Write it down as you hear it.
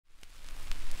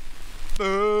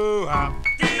Doo-wop,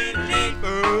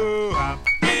 doo-wop,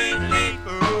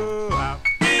 doo-wop,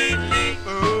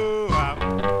 doo-wop.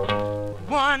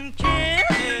 One kiss,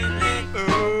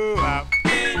 doo-wop,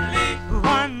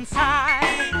 one sigh,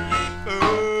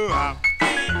 doo-wop,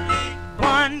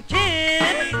 one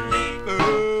kiss,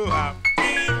 doo-wop,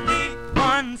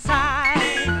 one sigh,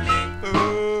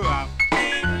 doo-wop.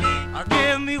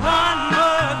 Give me one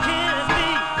more kiss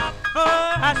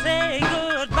before I say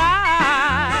goodbye.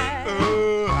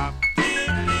 Doo-wop.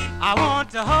 I want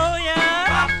to hold you,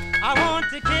 I want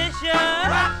to kiss you,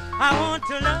 I want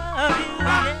to love you,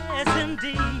 yes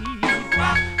indeed.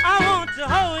 I want to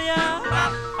hold you,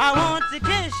 I want to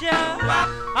kiss you,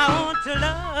 I want to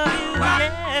love you,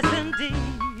 yes indeed.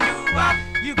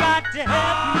 You got to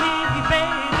help me,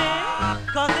 baby,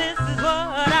 'cause this is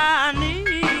what I need.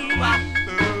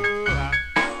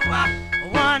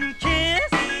 One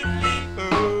kiss,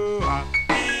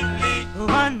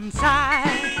 one sigh,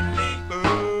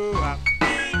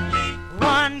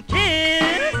 one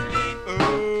kiss,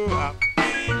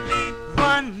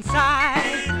 one sigh.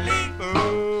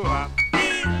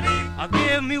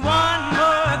 Give me one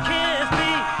more kiss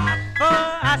before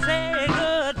I say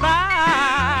goodbye.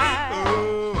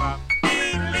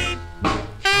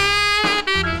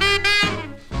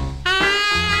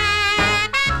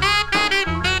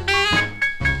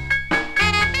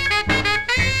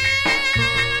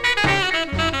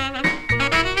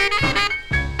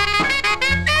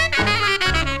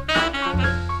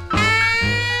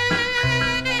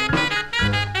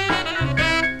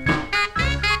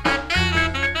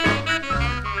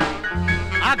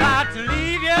 I got to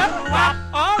leave you,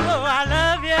 although I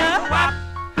love you,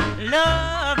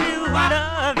 love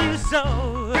you so.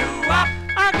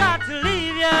 I got to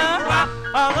leave you,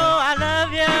 although I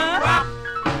love you,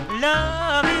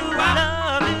 love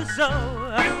you so.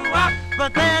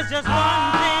 But there's just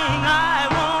one